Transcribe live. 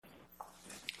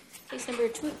Case number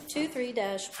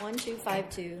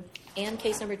 23-1252 and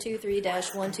case number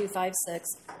 23-1256,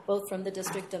 both from the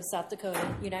District of South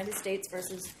Dakota, United States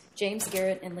versus James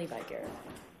Garrett and Levi Garrett.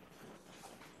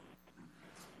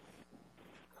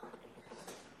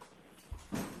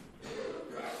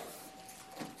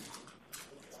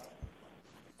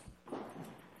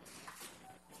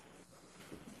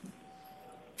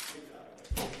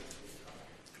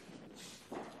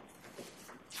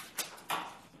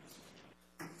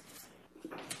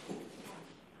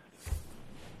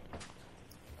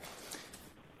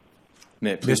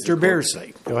 Mr.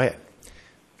 Beardsley, go ahead.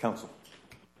 Counsel.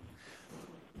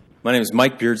 My name is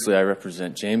Mike Beardsley. I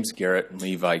represent James Garrett and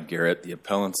Levi Garrett, the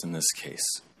appellants in this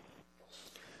case.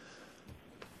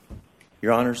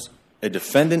 Your Honors, a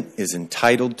defendant is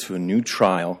entitled to a new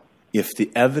trial if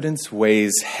the evidence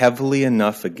weighs heavily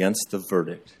enough against the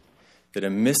verdict that a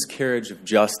miscarriage of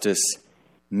justice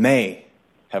may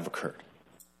have occurred.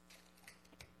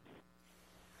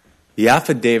 The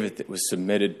affidavit that was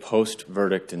submitted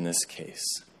post-verdict in this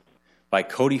case by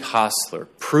Cody Hostler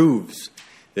proves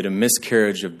that a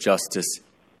miscarriage of justice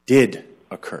did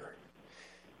occur.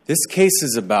 This case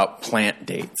is about plant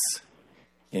dates.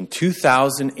 In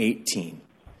 2018,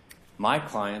 my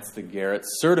clients, the Garretts,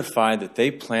 certified that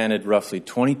they planted roughly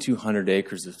 2,200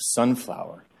 acres of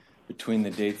sunflower between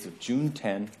the dates of June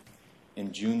 10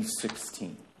 and June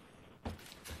 16.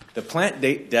 The plant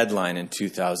date deadline in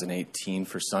 2018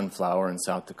 for sunflower in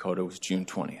South Dakota was June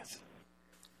 20th.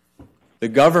 The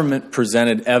government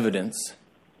presented evidence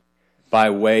by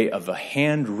way of a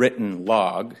handwritten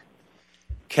log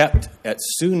kept at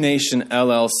Sioux Nation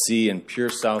LLC in Pure,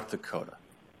 South Dakota.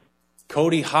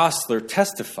 Cody Hostler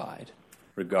testified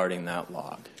regarding that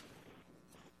log.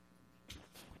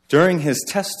 During his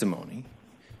testimony,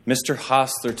 Mr.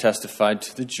 Hostler testified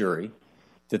to the jury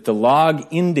that the log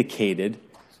indicated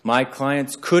my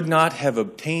clients could not have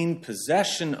obtained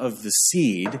possession of the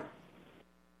seed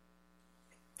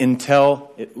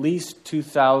until at least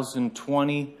June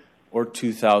 20 or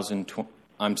June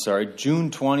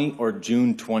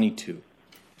 22.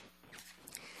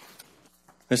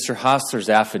 Mr. Hostler's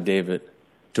affidavit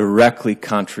directly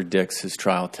contradicts his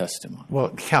trial testimony. Well,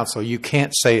 counsel, you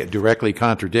can't say it directly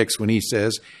contradicts when he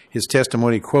says his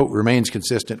testimony, quote, remains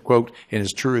consistent, quote, and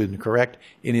is true and correct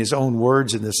in his own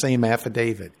words in the same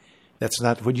affidavit. That's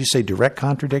not, would you say direct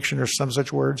contradiction or some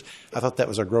such words? I thought that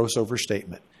was a gross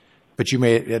overstatement. But you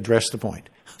may address the point.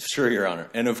 Sure, Your Honor.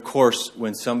 And of course,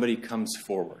 when somebody comes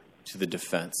forward to the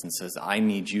defense and says, I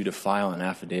need you to file an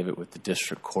affidavit with the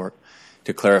district court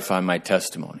to clarify my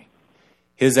testimony,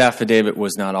 his affidavit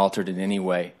was not altered in any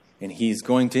way, and he's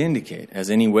going to indicate,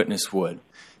 as any witness would,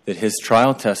 that his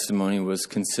trial testimony was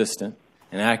consistent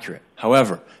and accurate.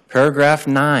 However, paragraph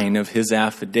 9 of his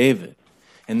affidavit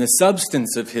and the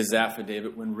substance of his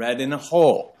affidavit, when read in a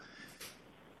whole,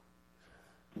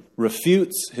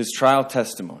 refutes his trial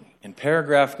testimony. And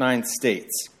paragraph 9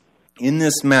 states, in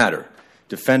this matter,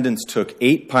 defendants took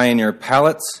 8 Pioneer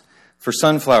pallets for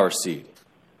sunflower seed.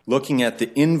 Looking at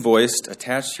the invoice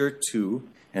attached here to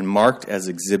and marked as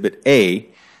Exhibit A,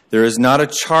 there is not a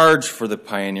charge for the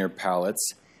Pioneer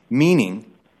pallets, meaning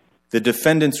the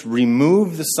defendants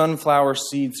removed the sunflower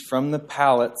seeds from the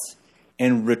pallets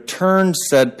and returned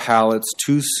said pallets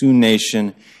to Sioux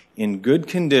Nation in good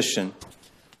condition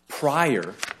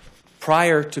prior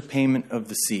to payment of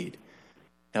the seed.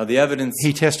 Now, the evidence...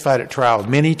 He testified at trial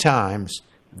many times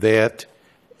that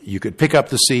you could pick up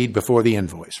the seed before the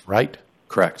invoice, right?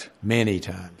 Correct. Many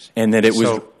times. And that it was...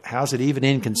 So how's it even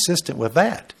inconsistent with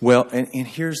that? Well, and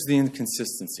here's the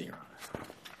inconsistency, Your Honor.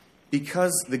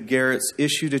 Because the Garretts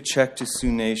issued a check to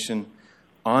Sioux Nation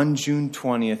on June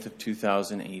 20th of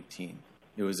 2018,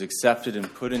 it was accepted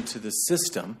and put into the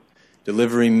system,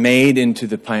 delivery made into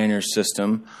the Pioneer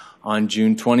system on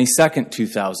June 22nd,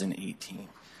 2018.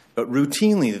 But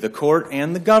routinely, the court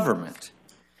and the government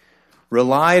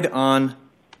relied on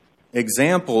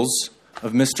examples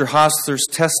of Mr. Hostler's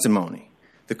testimony.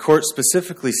 The court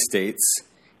specifically states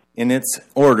in its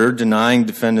order denying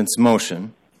defendant's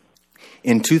motion,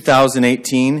 in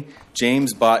 2018,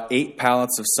 James bought 8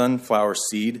 pallets of sunflower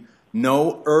seed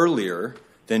no earlier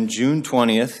than June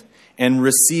 20th and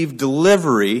received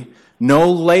delivery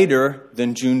no later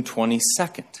than June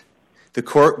 22nd. The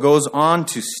court goes on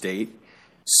to state,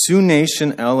 Sioux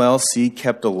Nation LLC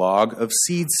kept a log of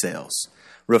seed sales,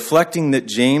 reflecting that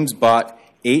James bought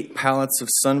 8 pallets of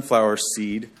sunflower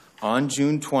seed on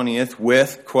June 20th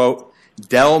with, quote,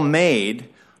 Dell made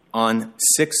on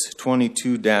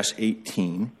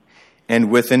 6/22-18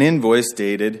 and with an invoice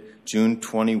dated June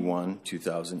 21,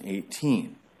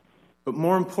 2018. But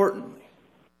more importantly,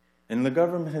 and the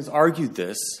government has argued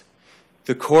this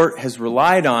the court has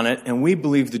relied on it, and we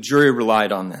believe the jury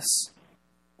relied on this.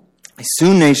 A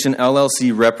Sioux Nation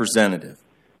LLC representative,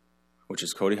 which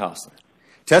is Cody Hostler,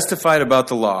 testified about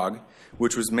the log,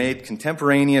 which was made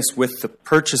contemporaneous with the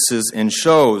purchases, and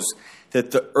shows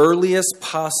that the earliest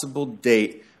possible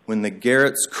date when the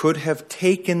Garretts could have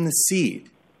taken the seed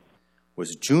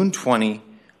was June 20,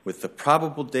 with the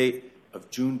probable date of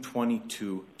June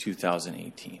 22,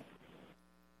 2018.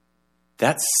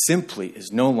 That simply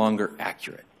is no longer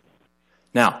accurate.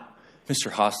 Now, Mr.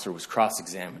 Hostler was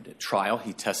cross-examined at trial.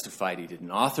 He testified he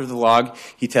didn't author the log.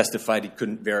 He testified he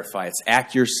couldn't verify its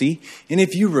accuracy. And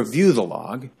if you review the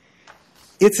log,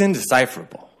 it's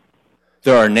indecipherable.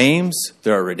 There are names,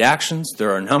 there are redactions,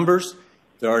 there are numbers.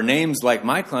 There are names like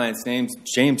my client's name,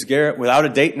 James Garrett, without a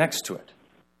date next to it.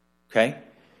 Okay?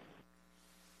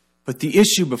 But the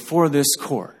issue before this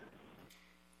court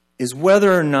is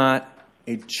whether or not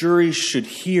a jury should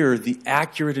hear the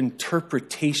accurate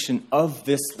interpretation of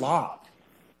this log.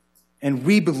 And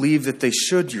we believe that they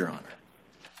should, Your Honor.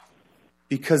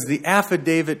 Because the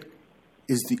affidavit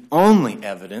is the only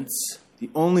evidence, the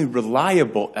only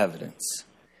reliable evidence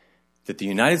that the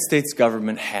United States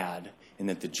government had and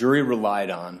that the jury relied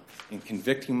on in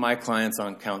convicting my clients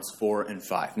on counts 4 and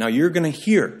 5. Now, you're going to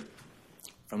hear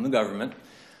from the government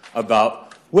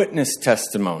about witness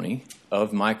testimony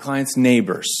of my client's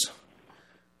neighbors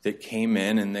that came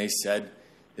in and they said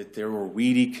that there were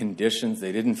weedy conditions.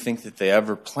 They didn't think that they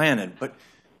ever planted. But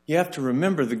you have to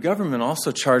remember, the government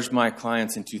also charged my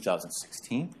clients in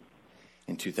 2016,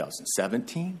 in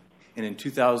 2017, and in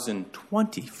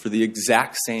 2020 for the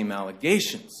exact same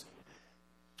allegations.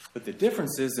 But the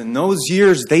difference is, in those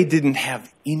years, they didn't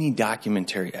have any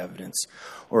documentary evidence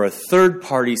or a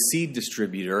third-party seed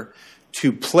distributor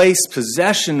to place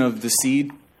possession of the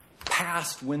seed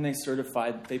past when they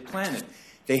certified that they planted.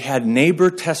 They had neighbor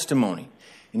testimony.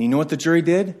 And you know what the jury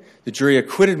did? The jury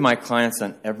acquitted my clients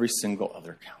on every single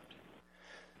other count.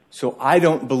 So I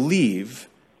don't believe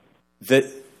that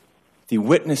the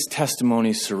witness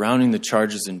testimony surrounding the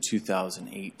charges in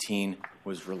 2018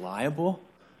 was reliable.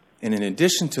 And in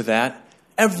addition to that,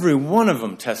 every one of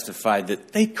them testified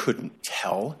that they couldn't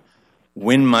tell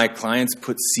when my clients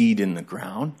put seed in the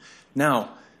ground. Now,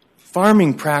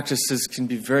 farming practices can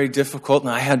be very difficult,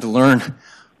 and I had to learn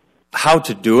how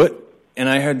to do it, and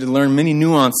I had to learn many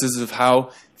nuances of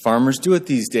how farmers do it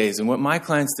these days. And what my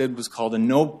clients did was called a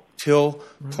no-till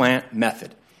plant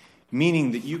method,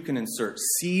 meaning that you can insert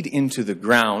seed into the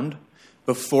ground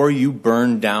before you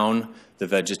burn down the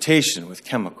vegetation with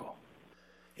chemical.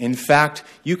 In fact,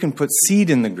 you can put seed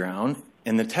in the ground,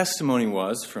 and the testimony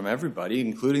was from everybody,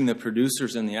 including the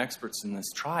producers and the experts in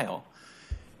this trial,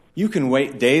 you can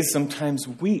wait days, sometimes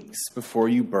weeks, before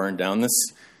you burn down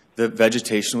the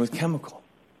vegetation with chemical.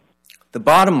 The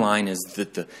bottom line is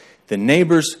that the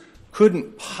neighbors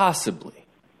couldn't possibly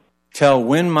tell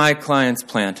when my clients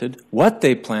planted, what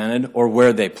they planted, or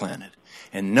where they planted.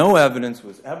 And no evidence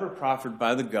was ever proffered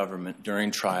by the government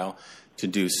during trial to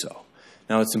do so.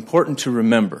 Now, it's important to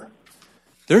remember,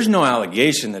 there's no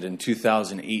allegation that in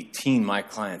 2018 my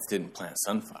clients didn't plant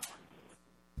sunflower.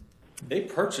 They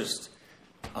purchased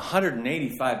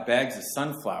 185 bags of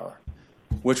sunflower,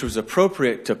 which was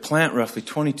appropriate to plant roughly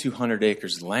 2,200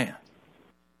 acres of land.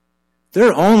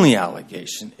 Their only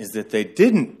allegation is that they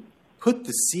didn't put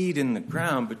the seed in the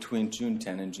ground between June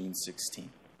 10 and June 16.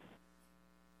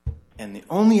 And the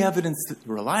only evidence,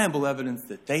 reliable evidence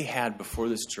that they had before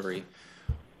this jury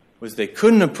was they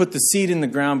couldn't have put the seed in the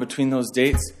ground between those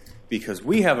dates because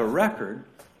we have a record,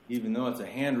 even though it's a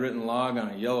handwritten log on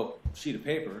a yellow sheet of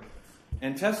paper,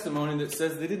 and testimony that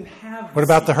says they didn't have What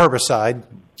about the herbicide?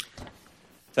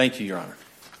 Thank you, Your Honor.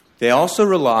 They also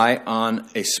rely on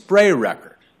a spray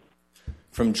record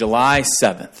from July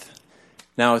 7th.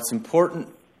 Now, it's important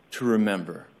to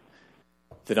remember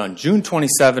that on June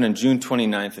 27 and June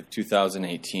 29th of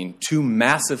 2018, 2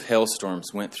 massive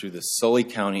hailstorms went through the Sully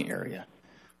County area,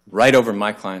 right over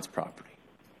my client's property.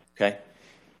 Okay?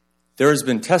 There has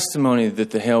been testimony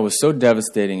that the hail was so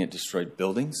devastating it destroyed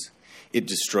buildings, it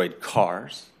destroyed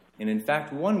cars, and in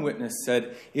fact, one witness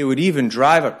said it would even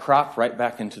drive a crop right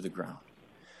back into the ground.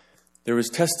 There was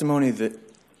testimony that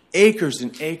acres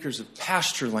and acres of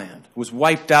pasture land was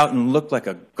wiped out and looked like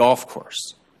a golf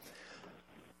course.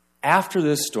 After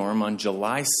this storm, on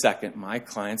July 2nd, my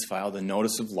clients filed a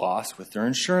notice of loss with their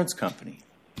insurance company.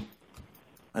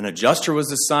 An adjuster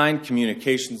was assigned,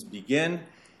 communications began,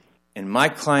 and my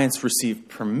clients received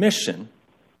permission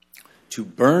to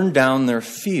burn down their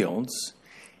fields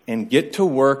and get to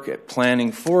work at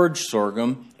planting forage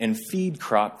sorghum and feed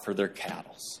crop for their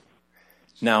cattle.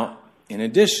 Now, in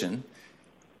addition,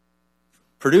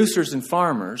 producers and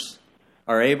farmers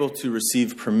are able to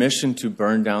receive permission to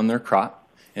burn down their crop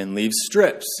and leave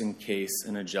strips in case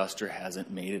an adjuster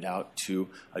hasn't made it out to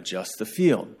adjust the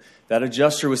field. That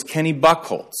adjuster was Kenny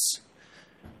Buckholz.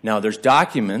 Now, there's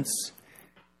documents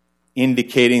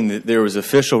indicating that there was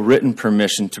official written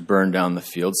permission to burn down the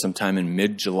field sometime in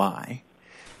mid-July.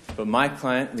 But my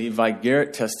client, Levi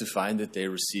Garrett, testified that they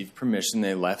received permission,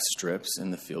 they left strips,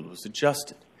 and the field was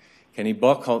adjusted. Kenny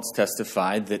Buckholz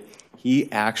testified that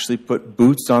he actually put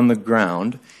boots on the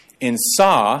ground and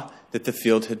saw that the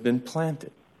field had been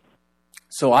planted.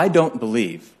 So I don't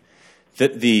believe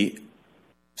that the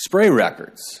spray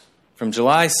records from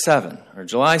July 7 or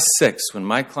July 6, when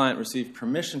my client received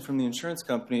permission from the insurance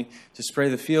company to spray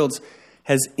the fields,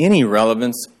 has any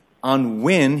relevance on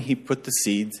when he put the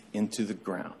seeds into the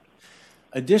ground.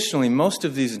 Additionally, most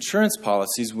of these insurance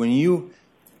policies, when you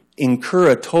incur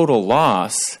a total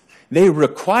loss, they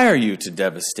require you to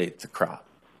devastate the crop.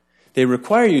 They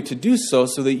require you to do so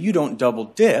that you don't double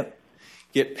dip,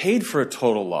 get paid for a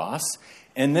total loss,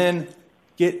 and then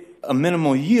get a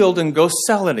minimal yield and go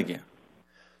sell it again.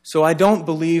 So I don't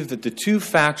believe that the two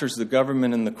factors the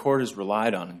government and the court has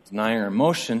relied on in denying our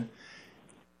motion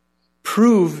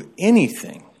prove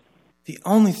anything. The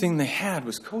only thing they had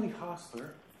was Cody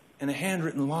Hostler and a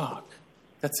handwritten log.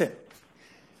 That's it.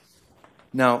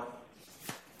 Now,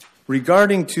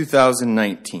 regarding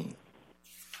 2019,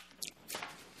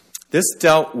 this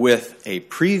dealt with a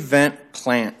prevent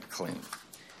plant claim.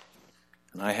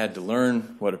 And I had to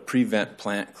learn what a prevent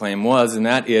plant claim was, and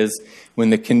that is when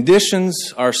the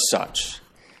conditions are such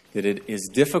that it is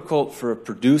difficult for a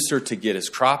producer to get his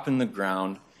crop in the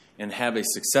ground and have a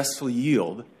successful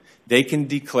yield, they can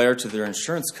declare to their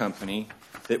insurance company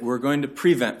that we're going to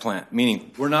prevent plant, meaning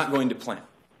we're not going to plant.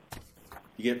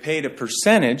 You get paid a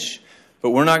percentage,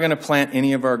 but we're not going to plant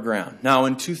any of our ground. Now,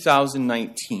 in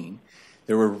 2019,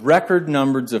 there were record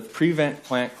numbers of prevent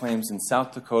plant claims in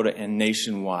South Dakota and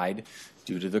nationwide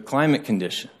due to the climate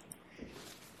condition.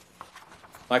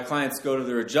 My clients go to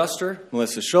their adjuster,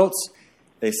 Melissa Schultz.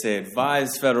 They say,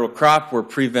 advise federal crop, we're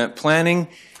prevent planting.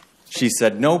 She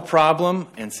said, no problem,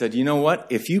 and said, you know what?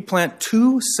 If you plant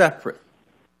two separate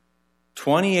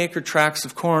 20-acre tracts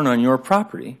of corn on your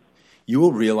property, you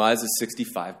will realize a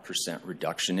 65%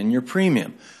 reduction in your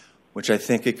premium, which I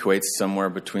think equates somewhere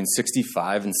between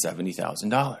 $65,000 and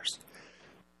 $70,000.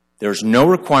 There's no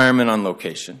requirement on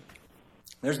location.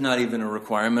 There's not even a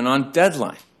requirement on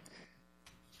deadline.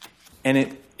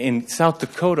 And in South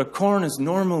Dakota, corn is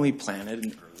normally planted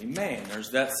in early May. And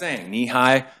there's that saying, knee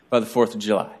high by the 4th of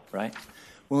July, right?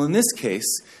 Well, in this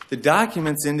case, the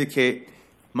documents indicate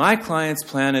my clients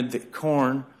planted the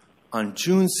corn on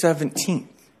June 17th.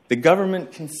 The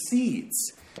government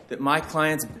concedes that my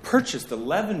clients purchased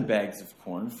 11 bags of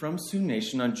corn from Sioux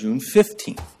Nation on June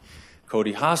 15th.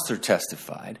 Cody Hostler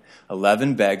testified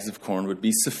 11 bags of corn would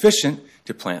be sufficient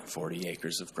to plant 40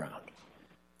 acres of ground.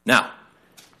 Now,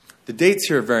 the dates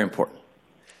here are very important.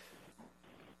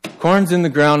 Corn's in the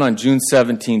ground on June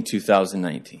 17,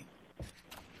 2019.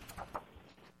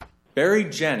 Barry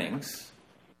Jennings,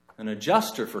 an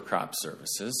adjuster for crop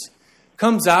services,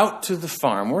 comes out to the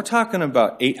farm. We're talking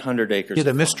about 800 acres. Did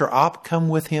a Mr. Opp come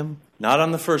with him? Not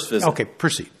on the first visit. Okay,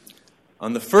 proceed.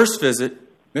 On the first visit,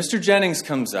 Mr. Jennings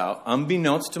comes out,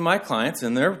 unbeknownst to my clients,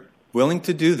 and they're willing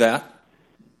to do that,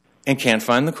 and can't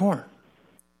find the corn.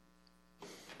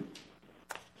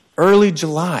 Early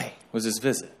July was his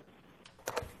visit.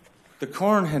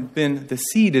 The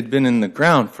seed had been in the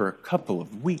ground for a couple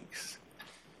of weeks.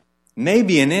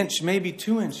 Maybe an inch, maybe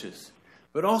 2 inches.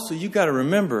 But also, you got to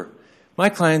remember, my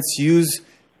clients use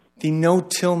the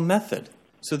no-till method.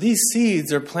 So these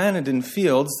seeds are planted in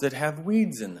fields that have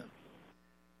weeds in them.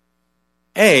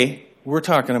 We're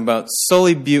talking about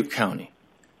Sully Butte County.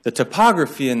 The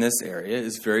topography in this area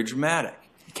is very dramatic.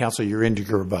 Counsel, you're into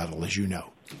your rebuttal, as you know.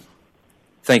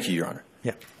 Thank you, Your Honor.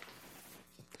 Yeah.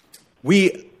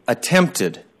 We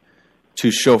attempted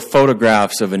to show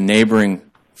photographs of a neighboring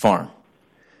farm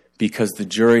because the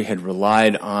jury had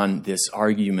relied on this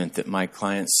argument that my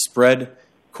clients spread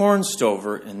corn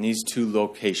stover in these two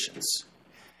locations.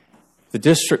 The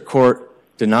district court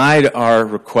denied our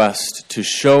request to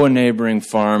show a neighboring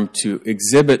farm to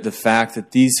exhibit the fact that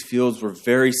these fields were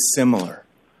very similar.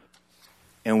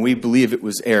 And we believe it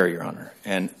was error, Your Honor.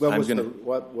 And what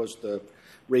was the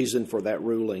reason for that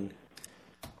ruling?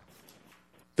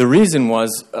 The reason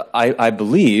was, I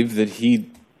believe that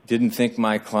he didn't think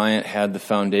my client had the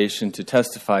foundation to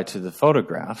testify to the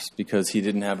photographs because he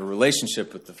didn't have a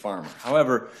relationship with the farmer.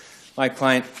 However, my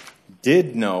client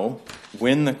did know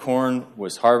when the corn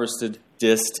was harvested,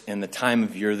 dissed, and the time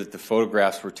of year that the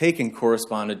photographs were taken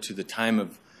corresponded to the time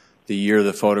of the year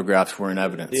the photographs were in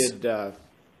evidence.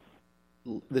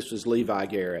 This was Levi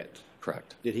Garrett.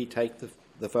 Correct. Did he take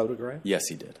the photograph? Yes,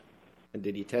 he did. And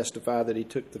did he testify that he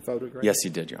took the photograph? Yes, he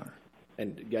did, Your Honor.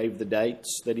 And gave the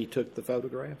dates that he took the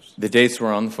photographs? The dates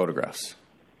were on the photographs.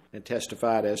 And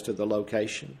testified as to the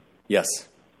location? Yes.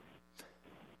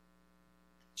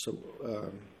 So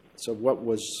what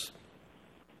was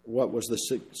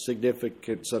the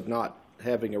significance of not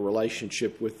having a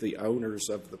relationship with the owners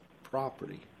of the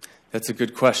property? That's a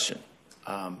good question.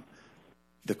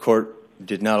 The court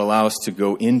did not allow us to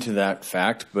go into that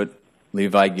fact, but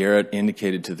Levi Garrett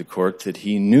indicated to the court that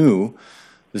he knew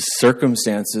the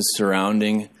circumstances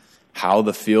surrounding how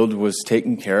the field was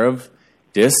taken care of,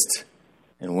 dist,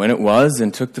 and when it was,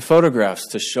 and took the photographs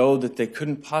to show that they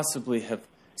couldn't possibly have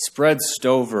spread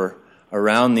stover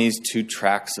around these two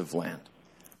tracts of land.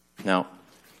 Now,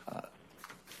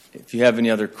 if you have any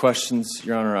other questions,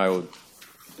 Your Honor, I would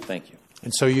thank you.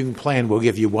 And so you can plan. We'll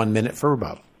give you 1 minute for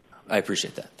rebuttal. I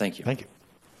appreciate that. Thank you. Thank you.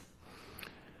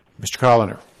 Mr.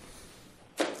 Colliner.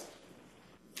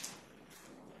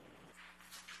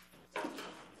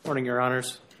 Morning, Your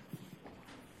Honors.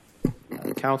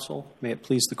 Counsel, may it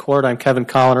please the Court. I'm Kevin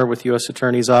Colliner with U.S.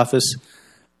 Attorney's Office,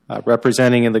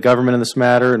 representing the government in this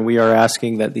matter, and we are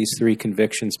asking that these 3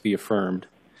 convictions be affirmed.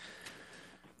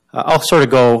 I'll sort of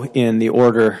go in the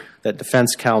order that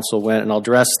defense counsel went, and I'll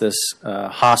address this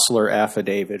Hostler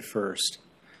affidavit first.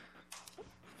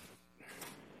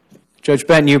 Judge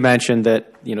Benton, you mentioned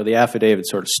that the affidavit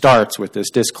sort of starts with this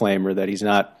disclaimer that he's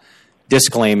not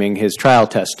disclaiming his trial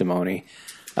testimony.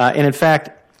 And in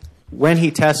fact, when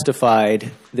he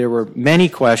testified, there were many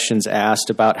questions asked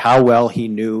about how well he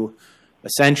knew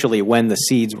essentially when the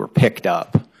seeds were picked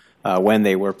up, when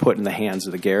they were put in the hands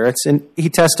of the Garretts. And he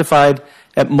testified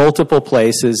at multiple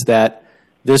places that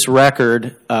this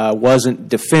record wasn't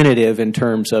definitive in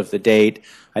terms of the date.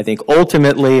 I think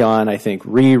ultimately on,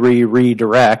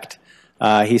 redirect,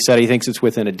 he said he thinks it's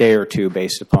within a day or two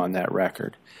based upon that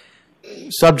record.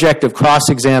 Subject of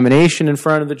cross-examination in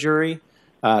front of the jury,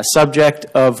 subject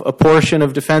of a portion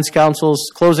of defense counsel's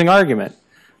closing argument,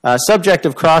 subject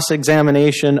of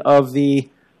cross-examination of the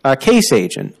case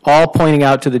agent, all pointing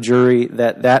out to the jury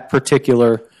that that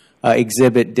particular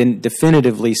exhibit didn't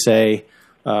definitively say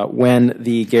when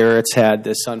the Garretts had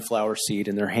the sunflower seed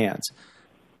in their hands.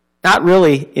 Not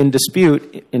really in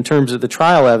dispute in terms of the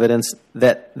trial evidence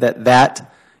that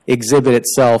exhibit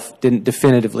itself didn't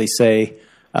definitively say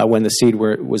when the seed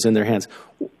was in their hands.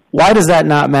 Why does that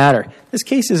not matter? This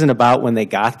case isn't about when they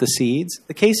got the seeds.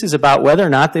 The case is about whether or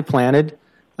not they planted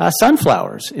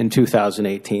sunflowers in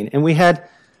 2018. And we had,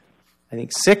 I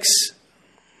think, 6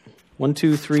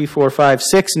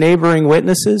 neighboring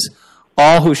witnesses,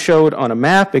 all who showed on a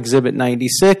map, Exhibit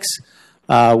 96,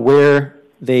 where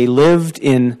they lived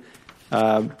in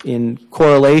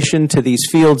correlation to these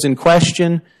fields in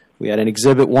question. We had an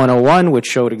Exhibit 101, which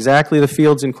showed exactly the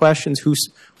fields in question,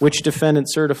 which defendant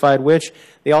certified which.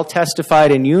 They all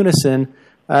testified in unison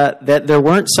that there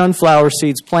weren't sunflower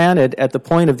seeds planted at the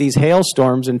point of these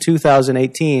hailstorms in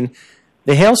 2018.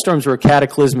 The hailstorms were a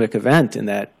cataclysmic event in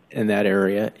that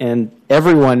area, and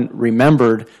everyone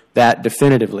remembered that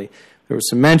definitively. There was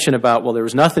some mention about, well, there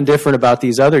was nothing different about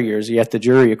these other years, yet the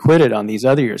jury acquitted on these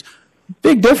other years.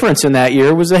 Big difference in that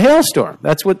year was the hailstorm.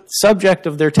 That's what subject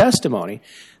of their testimony.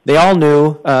 They all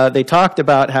knew. They talked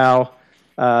about how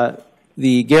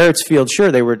the Garrett's field,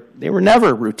 sure, they were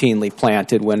never routinely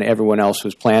planted when everyone else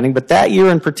was planting, but that year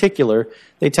in particular,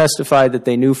 they testified that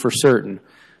they knew for certain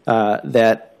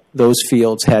that those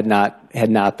fields had not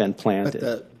been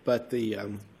planted.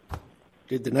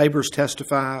 Did the neighbors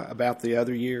testify about the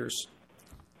other years?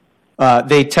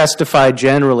 They testified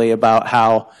generally about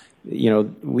how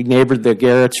we neighbored the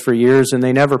Garretts for years and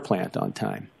they never plant on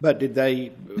time. But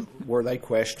were they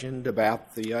questioned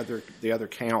about the other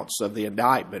counts of the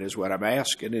indictment? Is what I'm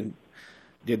asking. And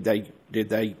did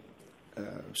they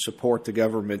support the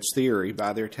government's theory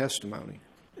by their testimony?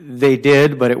 They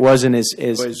did, but it wasn't as.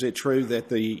 So is it true that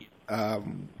the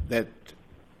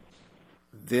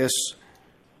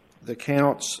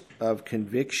counts of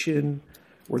conviction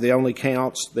were the only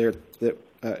counts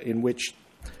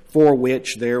for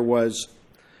which there was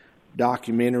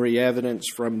documentary evidence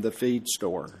from the feed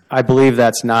store? I believe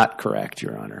that's not correct,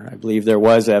 Your Honor. I believe there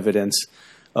was evidence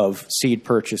of seed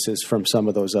purchases from some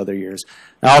of those other years.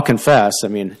 Now, I'll confess,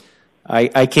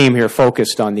 I came here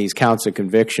focused on these counts of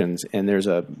convictions, and there's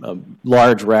a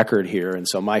large record here, and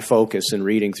so my focus in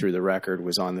reading through the record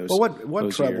was on those Well,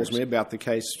 what troubles me about the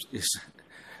case is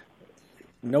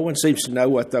no one seems to know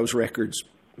what those records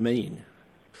mean.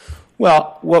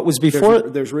 Well, what was before...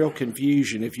 There's real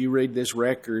confusion. If you read this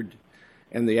record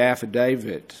and the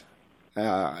affidavit,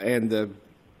 and the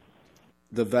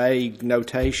vague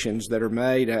notations that are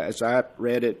made. As I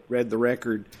read the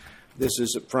record, this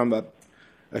is from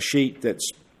a sheet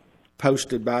that's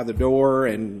posted by the door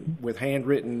and with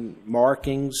handwritten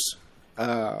markings.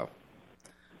 And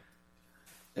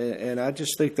I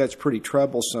just think that's pretty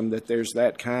troublesome that there's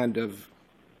that kind of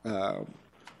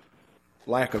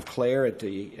lack of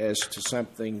clarity as to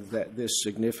something that this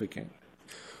significant.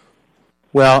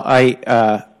 Well,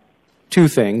 two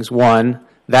things. One,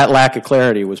 that lack of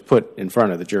clarity was put in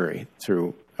front of the jury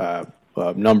through a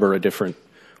number of different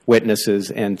witnesses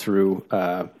and through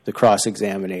the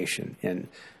cross-examination and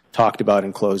talked about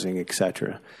in closing,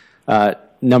 etc.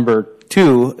 Number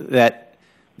two, that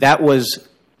was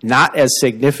not as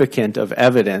significant of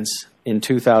evidence in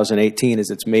 2018 as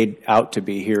it's made out to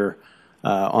be here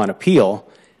on appeal,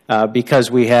 because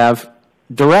we have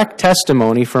direct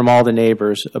testimony from all the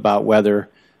neighbors about whether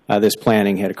this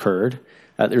planning had occurred.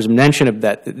 There's mention of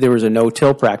that there was a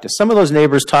no-till practice. Some of those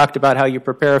neighbors talked about how you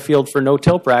prepare a field for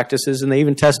no-till practices, and they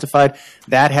even testified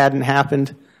that hadn't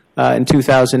happened in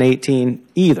 2018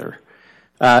 either.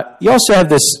 You also have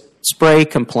this spray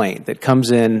complaint that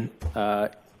comes in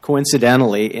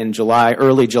coincidentally in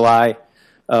early July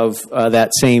of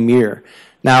that same year.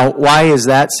 Now, why is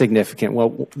that significant?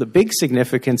 Well, the big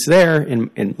significance there,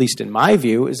 at least in my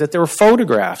view, is that there were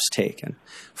photographs taken.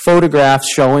 Photographs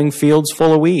showing fields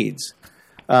full of weeds,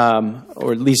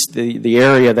 or at least the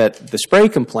area that the spray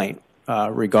complaint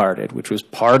regarded, which was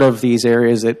part of these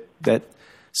areas that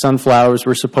sunflowers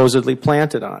were supposedly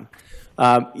planted on.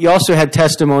 You also had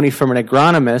testimony from an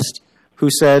agronomist who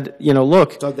said,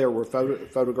 look. So there were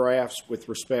photographs with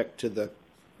respect to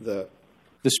the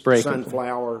spray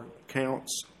sunflower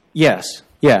counts? Yes,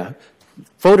 yeah.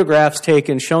 Photographs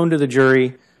taken, shown to the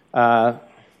jury. I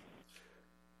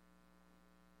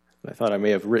thought I may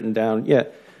have written down,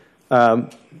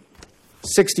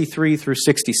 63 through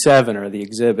 67 are the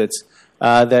exhibits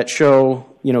that show,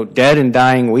 dead and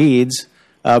dying weeds,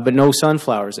 but no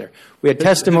sunflowers there. We had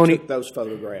testimony. Who took those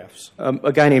photographs?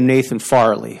 A guy named Nathan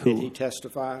Farley. Did he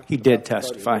testify? He did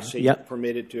testify. Was he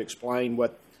permitted to explain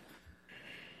what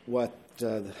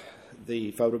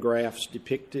the photographs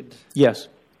depicted? Yes.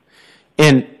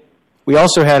 And we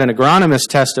also had an agronomist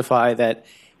testify that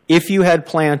if you had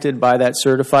planted by that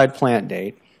certified plant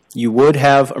date, you would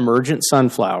have emergent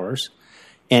sunflowers,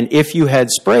 and if you had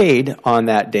sprayed on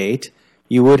that date,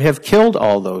 you would have killed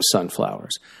all those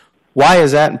sunflowers. Why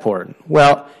is that important?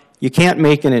 Well, you can't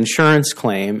make an insurance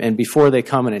claim, and before they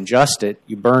come and adjust it,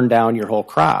 you burn down your whole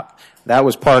crop. That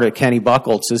was part of Kenny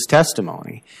Buchholz's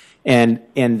testimony. And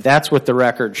that's what the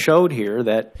record showed here,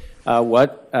 that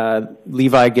what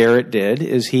Levi Garrett did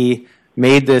is he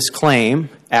made this claim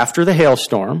after the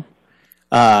hailstorm,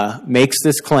 makes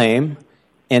this claim,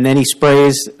 and then he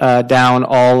sprays down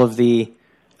all of the,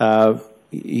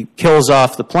 he kills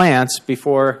off the plants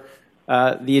before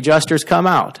the adjusters come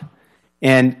out.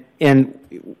 And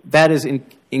that is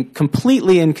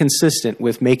completely inconsistent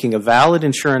with making a valid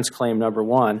insurance claim, number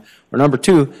one, or number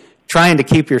two, trying to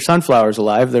keep your sunflowers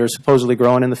alive that are supposedly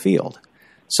growing in the field.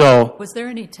 So, was there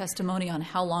any testimony on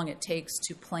how long it takes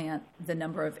to plant the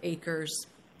number of acres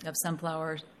of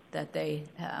sunflowers that they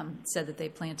said that they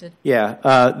planted?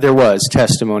 Yeah, there was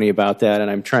testimony about that,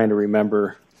 and I'm trying to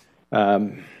remember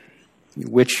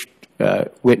which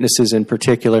witnesses in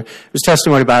particular. There was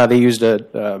testimony about how they used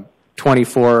a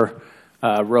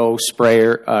 24-row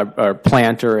sprayer or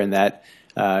planter, and that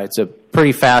it's a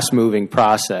pretty fast-moving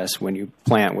process when you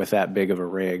plant with that big of a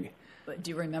rig. But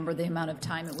do you remember the amount of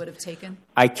time it would have taken?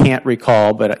 I can't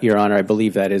recall, but, Your Honor, I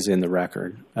believe that is in the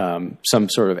record, some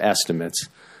sort of estimates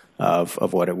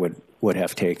of what it would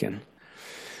have taken.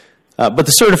 But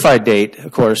the certified date,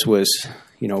 of course, was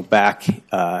back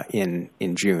in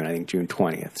June, I think June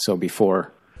 20th, so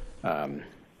before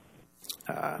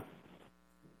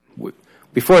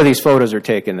these photos are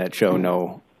taken that show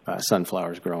no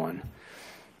sunflowers growing.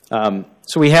 So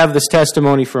we have this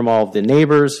testimony from all of the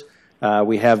neighbors.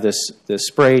 We have this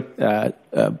spray,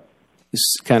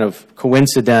 this kind of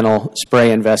coincidental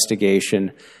spray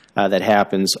investigation that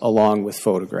happens along with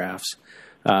photographs.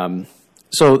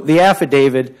 So the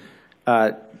affidavit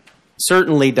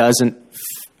certainly doesn't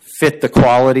fit the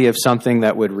quality of something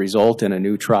that would result in a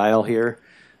new trial here.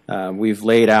 We've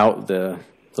laid out the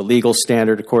legal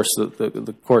standard. Of course,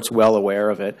 the court's well aware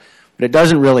of it, but it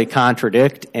doesn't really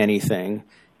contradict anything,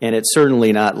 and it's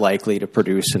certainly not likely to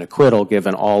produce an acquittal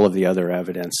given all of the other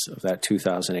evidence of that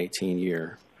 2018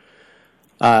 year.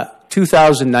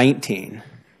 2019,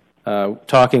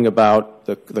 talking about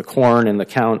the corn and the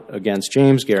count against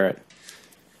James Garrett,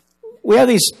 we have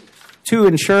these two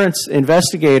insurance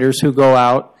investigators who go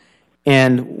out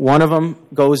And one of them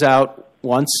goes out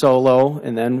once solo,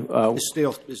 and then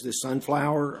Is this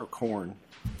sunflower or corn?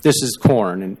 this is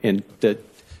corn in the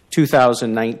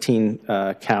 2019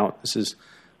 count. This is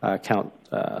count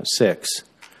 6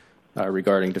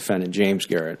 regarding defendant James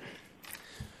Garrett.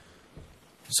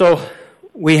 So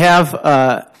we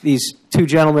have these two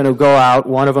gentlemen who go out.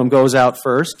 One of them goes out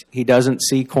first. He doesn't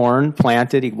see corn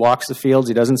planted. He walks the fields.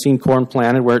 He doesn't see corn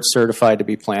planted where it's certified to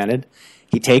be planted.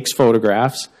 He takes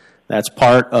photographs. That's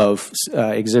part of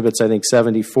exhibits, I think,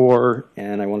 74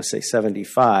 and I want to say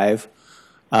 75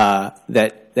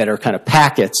 that are kind of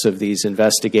packets of these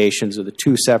investigations of the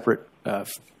two separate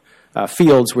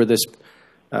fields where this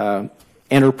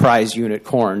enterprise unit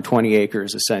corn, 20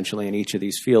 acres essentially in each of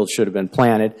these fields, should have been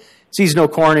planted. Sees no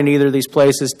corn in either of these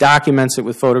places, documents it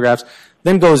with photographs,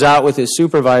 then goes out with his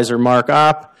supervisor, Mark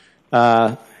Opp,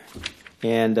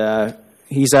 and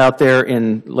he's out there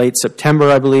in late September,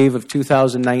 I believe, of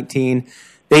 2019.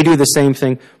 They do the same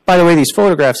thing. By the way, these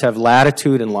photographs have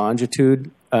latitude and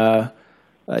longitude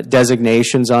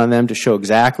designations on them to show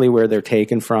exactly where they're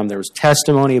taken from. There was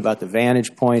testimony about the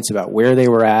vantage points, about where they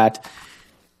were at.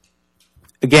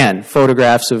 Again,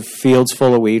 photographs of fields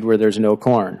full of weed where there's no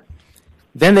corn.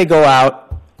 Then they go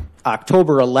out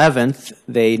October 11th.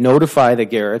 They notify the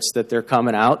Garretts that they're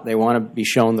coming out. They want to be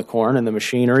shown the corn and the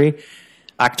machinery.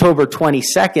 October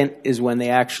 22nd is when they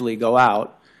actually go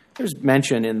out. There's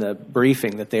mention in the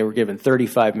briefing that they were given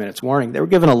 35 minutes warning. They were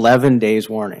given 11 days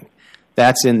warning.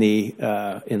 That's in the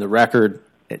record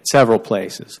at several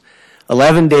places.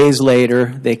 11 days later,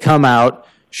 they come out.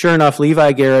 Sure enough,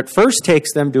 Levi Garrett first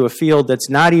takes them to a field that's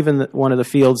not even one of the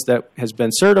fields that has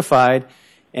been certified,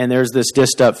 and there's this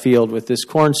dished up field with this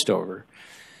corn stover.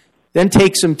 Then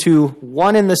takes them to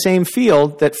one in the same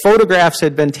field that photographs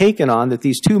had been taken on that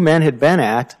these two men had been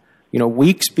at,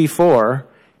 weeks before,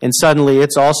 and suddenly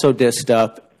it's also dished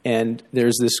up, and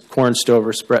there's this corn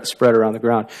stover spread around the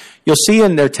ground. You'll see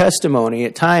in their testimony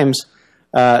at times,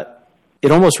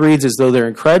 it almost reads as though they're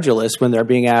incredulous when they're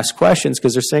being asked questions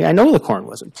because they're saying, I know the corn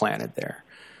wasn't planted there.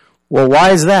 Well, why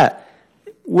is that?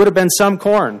 Would have been some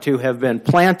corn to have been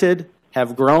planted,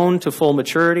 have grown to full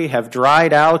maturity, have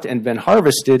dried out, and been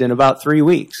harvested in about 3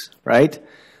 weeks, right?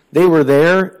 They were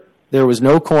there was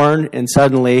no corn, and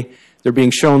suddenly they're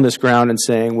being shown this ground and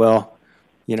saying, well,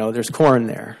 there's corn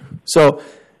there. So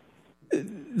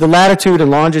the latitude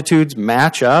and longitudes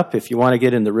match up if you want to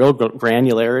get in the real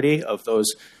granularity of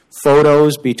those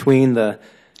photos between the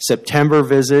September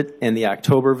visit and the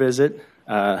October visit,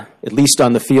 at least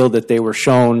on the field that they were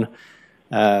shown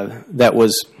that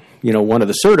was one of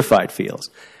the certified fields.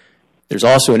 There's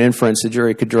also an inference the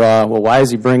jury could draw, well, why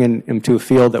is he bringing him to a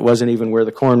field that wasn't even where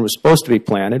the corn was supposed to be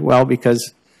planted? Well,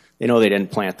 because they know they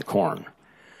didn't plant the corn.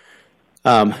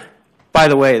 By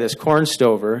the way, this corn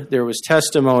stover, there was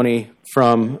testimony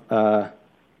from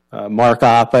Mark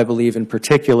Opp, I believe in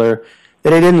particular,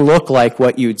 that it didn't look like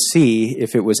what you'd see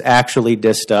if it was actually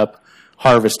dished up,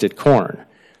 harvested corn.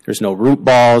 There's no root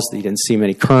balls. He didn't see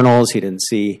many kernels. He didn't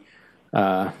see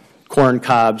corn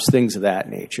cobs, things of that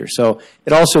nature. So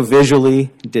it also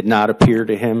visually did not appear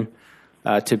to him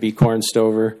to be corn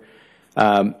stover.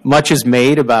 Much is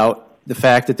made about the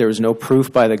fact that there was no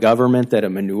proof by the government that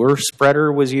a manure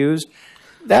spreader was used.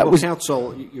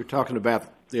 Counsel, you're talking about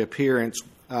the appearance.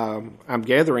 I'm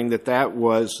gathering that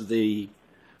was the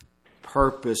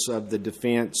purpose of the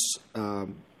defense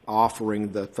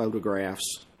offering the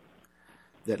photographs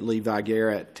that Levi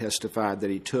Garrett testified that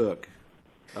he took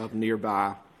of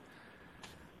nearby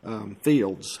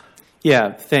fields.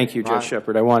 Yeah, thank you, Judge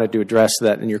Shepard. I wanted to address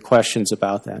that in your questions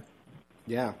about that.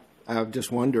 Yeah, I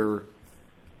just wonder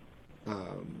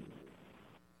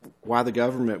why the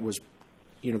government was,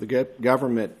 the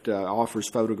government offers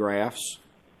photographs.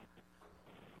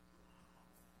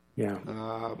 Yeah.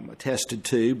 Attested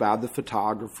to by the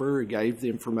photographer, who gave the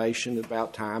information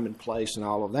about time and place and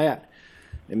all of that.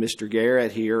 And Mr.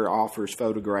 Garrett here offers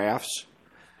photographs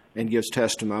and gives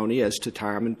testimony as to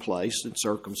time and place and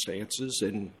circumstances,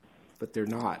 but they're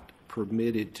not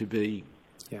permitted to be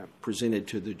presented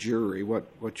to the jury.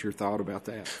 What's your thought about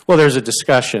that? Well, there's a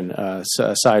discussion, a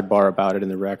sidebar about it in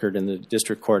the record, and the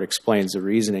district court explains the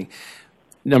reasoning.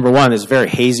 Number one, there's a very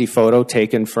hazy photo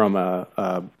taken from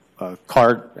a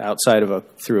car outside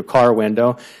through a car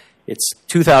window. It's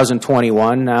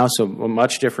 2021 now, so a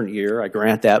much different year. I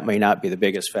grant that may not be the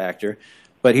biggest factor.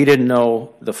 But he didn't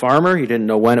know the farmer. He didn't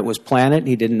know when it was planted.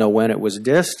 He didn't know when it was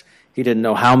dished. He didn't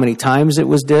know how many times it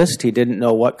was dished. He didn't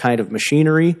know what kind of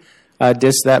machinery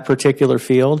dished that particular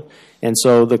field. And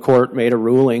so the court made a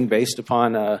ruling based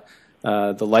upon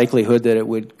the likelihood that it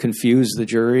would confuse the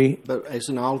jury. But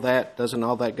doesn't all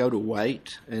that go to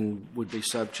weight and would be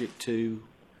subject to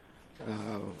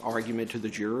argument to the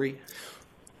jury?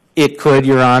 It could,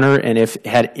 Your Honor, and if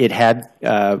it had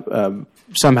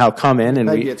somehow come in, and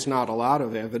maybe it's not a lot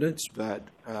of evidence, but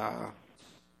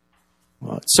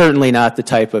well, it's certainly not the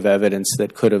type of evidence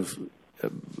that could have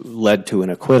led to an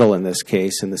acquittal in this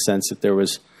case, in the sense that there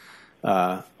was.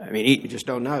 We just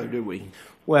don't know, do we?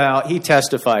 Well, he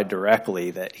testified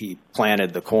directly that he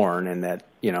planted the corn, and that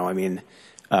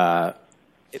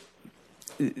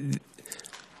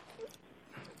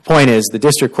point is, the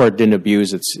district court didn't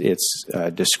abuse its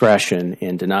discretion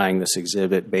in denying this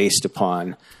exhibit based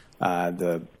upon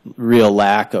the real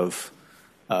lack of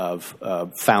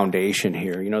foundation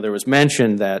here. There was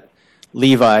mention that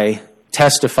Levi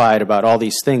testified about all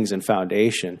these things in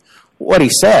foundation. What he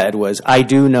said was, "I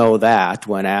do know that,"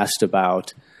 when asked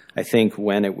about, I think,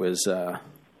 when it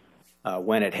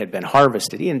had been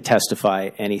harvested. He didn't testify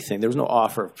anything. There was no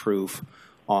offer of proof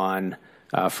on,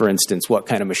 for instance, what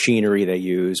kind of machinery they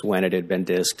used, when it had been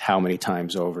disked, how many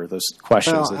times over, those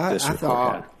questions that this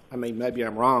report had. Maybe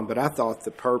I'm wrong, but I thought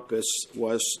the purpose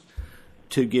was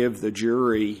to give the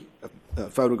jury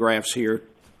photographs here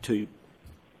to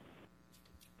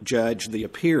judge the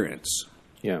appearance.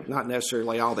 Yeah. Not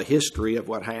necessarily all the history of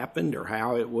what happened or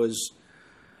how it was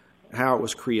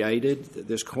created,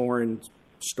 this corn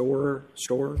store,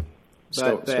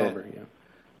 but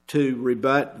to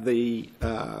rebut the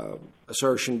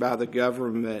assertion by the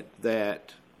government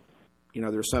that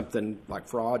there's something like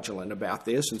fraudulent about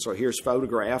this, and so here's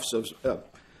photographs of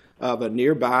a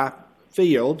nearby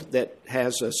field that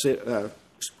has a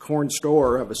corn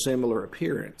store of a similar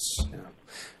appearance. Yeah.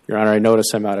 Your Honor, I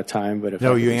notice I'm out of time, but if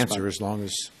no, you answer as long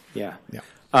as yeah.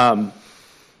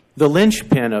 The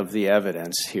linchpin of the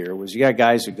evidence here was, you got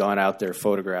guys who've gone out there,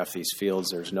 photographed these fields.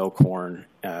 There's no corn.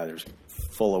 There's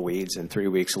full of weeds, and 3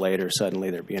 weeks later, suddenly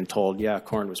they're being told, "Yeah,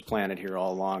 corn was planted here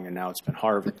all along, and now it's been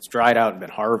harvested. It's dried out and been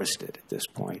harvested at this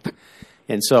point."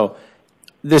 And so,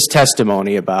 this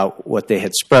testimony about what they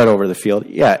had spread over the field,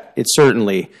 it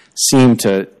certainly seemed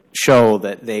to show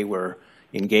that they were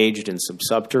engaged in some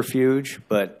subterfuge,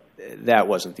 but that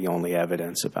wasn't the only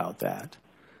evidence about that.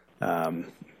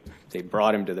 They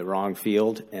brought him to the wrong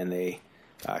field, and they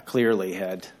clearly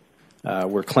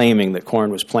were claiming that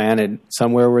corn was planted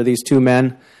somewhere where these two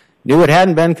men knew it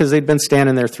hadn't been, because they'd been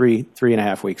standing there three and a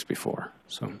half weeks before.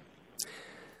 So,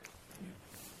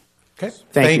 okay.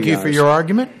 Thank you for your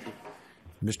argument.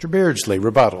 Mr. Beardsley,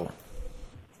 rebuttal.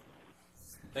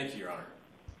 Thank you, Your Honor.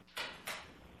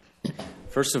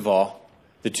 First of all,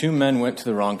 the two men went to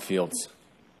the wrong fields.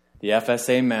 The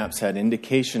FSA maps had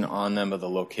indication on them of the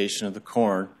location of the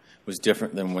corn was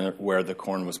different than where the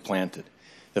corn was planted.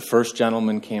 The first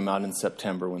gentleman came out in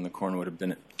September when the corn would have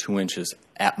been at 2 inches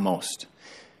at most.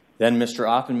 Then Mr.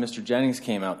 Opp and Mr. Jennings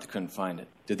came out. They couldn't find it.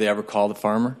 Did they ever call the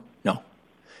farmer? No.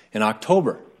 In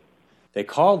October, they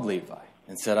called Levi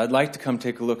and said, "I'd like to come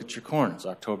take a look at your corn." It was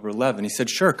October 11. He said,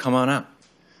 "Sure, come on out."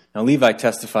 Now, Levi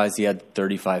testifies he had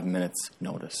 35 minutes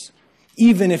notice.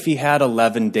 Even if he had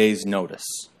 11 days notice,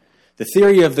 the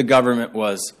theory of the government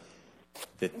was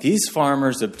that these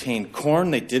farmers obtained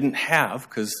corn they didn't have,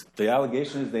 because the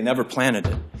allegation is they never planted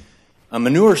it, a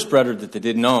manure spreader that they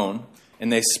didn't own, and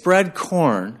they spread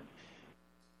corn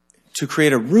to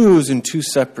create a ruse in two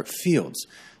separate fields.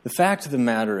 The fact of the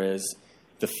matter is,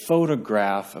 the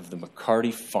photograph of the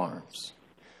McCarty farms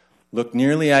looked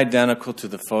nearly identical to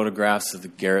the photographs of the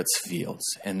Garrett's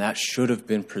fields, and that should have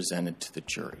been presented to the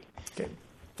jury. Okay.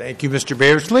 Thank you, Mr.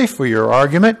 Beardsley, for your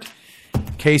argument.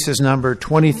 Cases number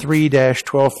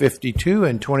 23-1252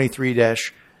 and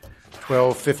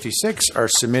 23-1256 are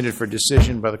submitted for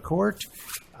decision by the court.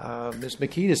 Ms.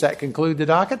 McKee, does that conclude the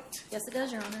docket? Yes, it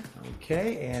does, Your Honor.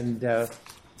 Okay, and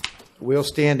we'll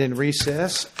stand in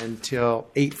recess until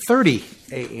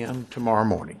 8:30 a.m. tomorrow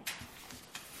morning.